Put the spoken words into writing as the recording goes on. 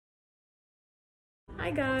Hi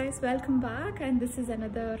guys, welcome back, and this is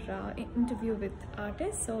another interview with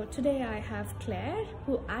artists. So today I have Claire,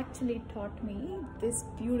 who actually taught me this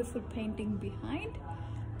beautiful painting behind.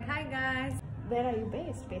 Hi guys. Where are you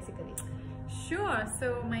based basically? Sure,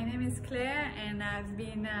 so my name is Claire and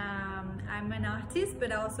I'm an artist,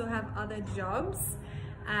 but I also have other jobs.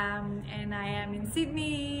 And I am in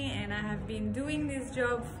Sydney and I have been doing this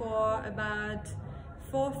job for about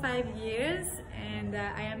 4 or 5 years, and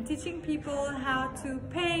I am teaching people how to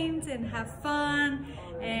paint and have fun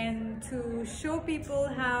and to show people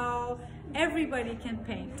how everybody can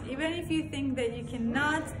paint. Even if you think that you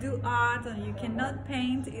cannot do art or you cannot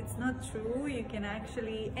paint, it's not true. You can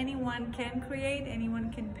actually, anyone can create,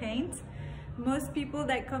 anyone can paint. Most people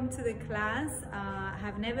that come to the class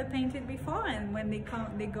have never painted before, and when they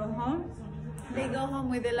go home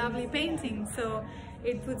with a lovely painting. So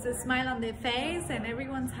it puts a smile on their face and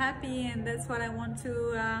everyone's happy, and that's what I want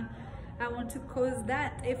to cause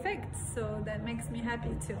that effect. So that makes me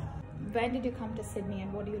happy too. When did you come to Sydney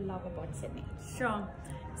and what do you love about Sydney? Sure.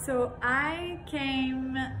 So I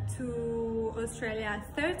came to Australia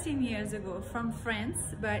 13 years ago from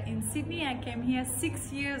France, but in Sydney I came here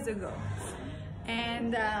 6 years ago.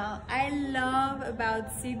 And I love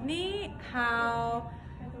about Sydney how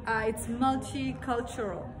it's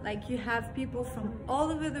multicultural. Like, you have people from all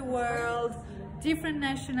over the world, different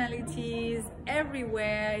nationalities,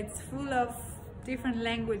 everywhere. It's full of different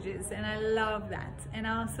languages, and I love that. And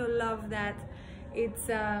I also love that it's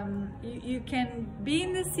you can be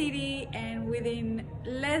in the city and within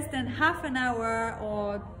less than half an hour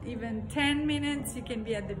or even 10 minutes you can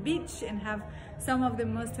be at the beach and have some of the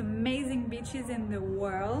most amazing beaches in the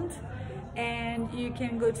world. And you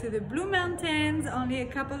can go to the Blue Mountains, only a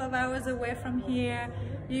couple of hours away from here.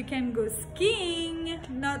 You can go skiing,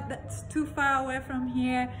 not that too far away from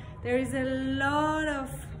here. There is a lot of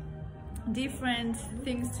different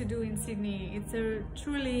things to do in Sydney. It's a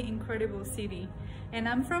truly incredible city. And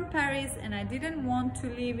I'm from Paris, and I didn't want to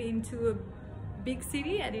live into a big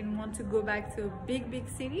city. I didn't want to go back to a big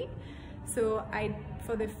city. So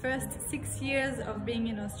for the first 6 years of being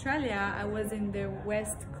in Australia, I was in the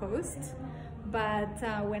West Coast. But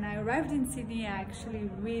when I arrived in Sydney, I actually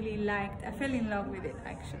really I fell in love with it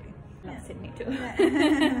actually. Love Sydney too.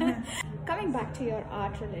 Coming back to your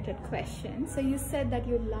art related question, so you said that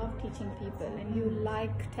you love teaching people and you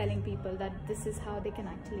like telling people that this is how they can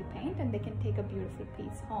actually paint and they can take a beautiful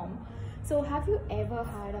piece home. So have you ever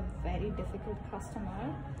had a very difficult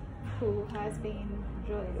customer who has been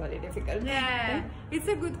really difficult? Yeah, it's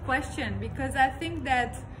a good question, because I think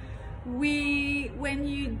that when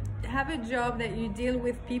you have a job that you deal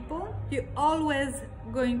with people, you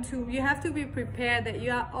have to be prepared that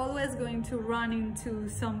you are always going to run into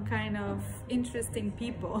some kind of interesting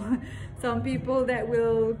people. Some people that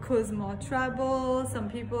will cause more trouble, some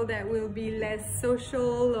people that will be less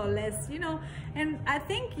social or less, and I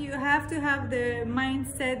think you have to have the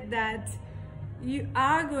mindset that you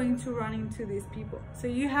are going to run into these people. So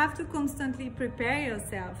you have to constantly prepare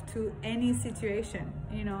yourself to any situation.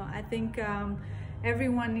 I think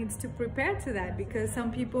everyone needs to prepare to that, because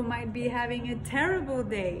some people might be having a terrible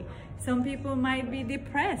day. Some people might be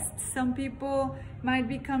depressed. Some people might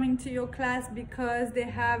be coming to your class because they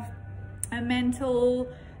have a mental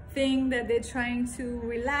thing that they're trying to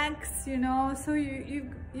relax, So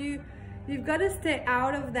you've got to stay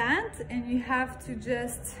out of that, and you have to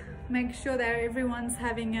just make sure that everyone's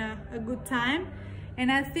having a good time. And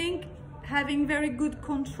I think having very good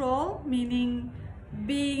control, meaning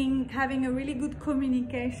having a really good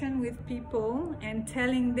communication with people and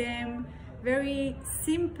telling them very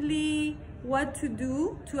simply what to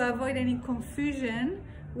do to avoid any confusion,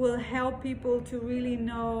 will help people to really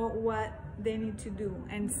know what they need to do,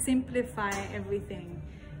 and simplify everything.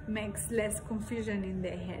 Makes less confusion in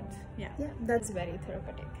their head. Yeah, that's very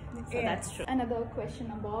therapeutic. So that's true. Another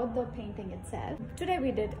question about the painting itself. Today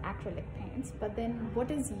we did acrylic paints, but then what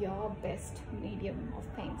is your best medium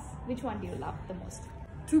of paints? Which one do you love the most?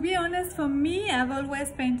 To be honest, for me, I've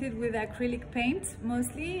always painted with acrylic paint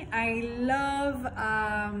mostly. I love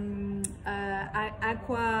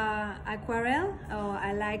aquarelle, or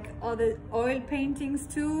I like other oil paintings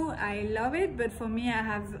too. I love it, but for me, I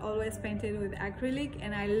have always painted with acrylic,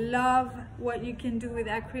 and I love what you can do with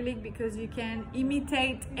acrylic, because you can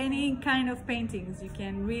imitate any kind of paintings. You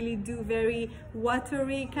can really do very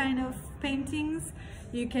watery kind of paintings.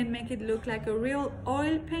 You can make it look like a real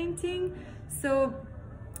oil painting. So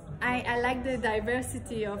I like the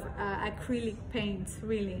diversity of acrylic paints,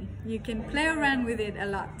 really. You can play around with it a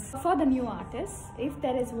lot. For the new artists, if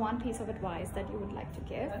there is one piece of advice that you would like to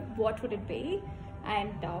give, what would it be?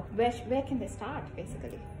 and where can they start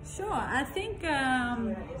basically? Sure, I think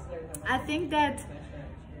that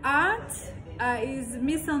art is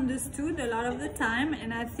misunderstood a lot of the time,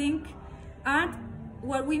 and I think art,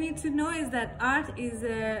 what we need to know is that art is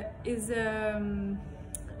a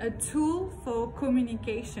tool for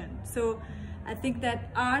communication. So I think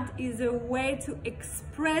that art is a way to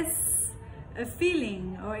express a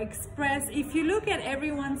feeling, or express, if you look at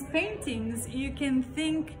everyone's paintings, you can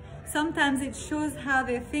think sometimes it shows how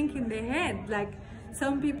they think in their head. Like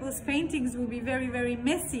some people's paintings will be very, very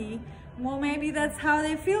messy. Well, maybe that's how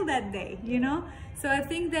they feel that day, you know? So I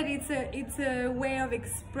think that it's a way of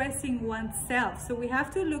expressing oneself. So we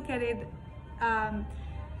have to look at it,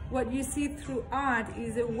 what you see through art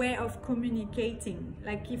is a way of communicating.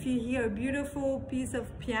 Like if you hear a beautiful piece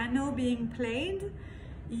of piano being played,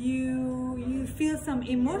 you feel some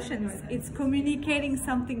emotions. It's communicating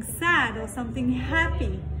something sad or something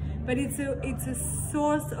happy, but it's a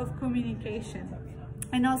source of communication.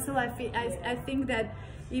 And also I think that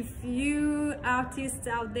if you artists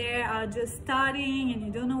out there are just starting and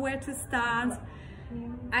you don't know where to start,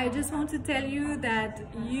 I just want to tell you that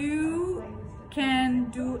you can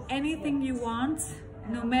do anything you want,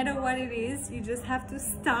 no matter what it is. You just have to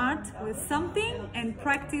start with something and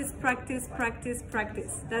practice, practice, practice,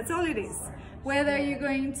 practice. That's all it is. Whether you're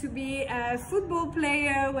going to be a football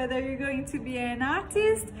player, whether you're going to be an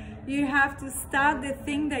artist, you have to start the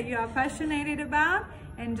thing that you are passionate about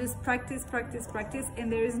and just practice, practice, practice, and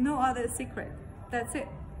there is no other secret. That's it.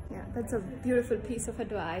 Yeah, that's a beautiful piece of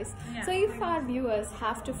advice. Yeah. So if our viewers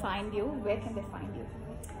have to find you, where can they find you?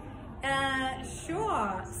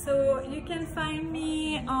 Sure. So you can find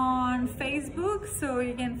me on Facebook. So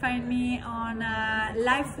you can find me on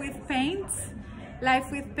Life with Paint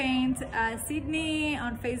Sydney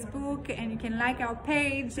on Facebook, and you can like our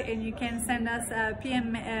page, and you can send us a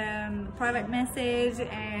PM private message,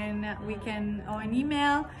 and we can, or an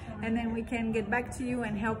email, and then we can get back to you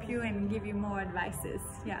and help you and give you more advices.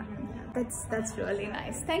 Yeah, that's really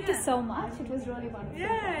nice. Thank you so much. It was really wonderful.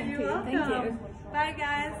 Yeah, you're welcome. Thank you. Bye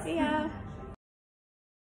guys. See ya.